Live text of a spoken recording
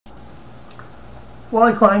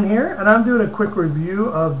Wally Klein here, and I'm doing a quick review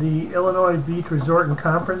of the Illinois Beach Resort and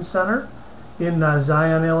Conference Center in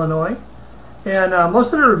Zion, Illinois. And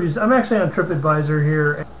most of the reviews, I'm actually on TripAdvisor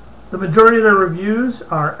here. The majority of the reviews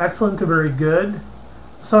are excellent to very good.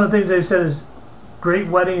 Some of the things they've said is great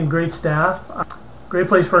wedding and great staff, great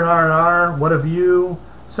place for an R&R, what a view.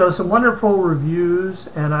 So some wonderful reviews,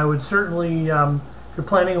 and I would certainly, if you're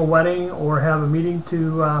planning a wedding or have a meeting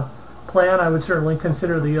to plan, I would certainly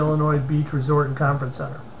consider the Illinois Beach Resort and Conference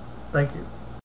Center. Thank you.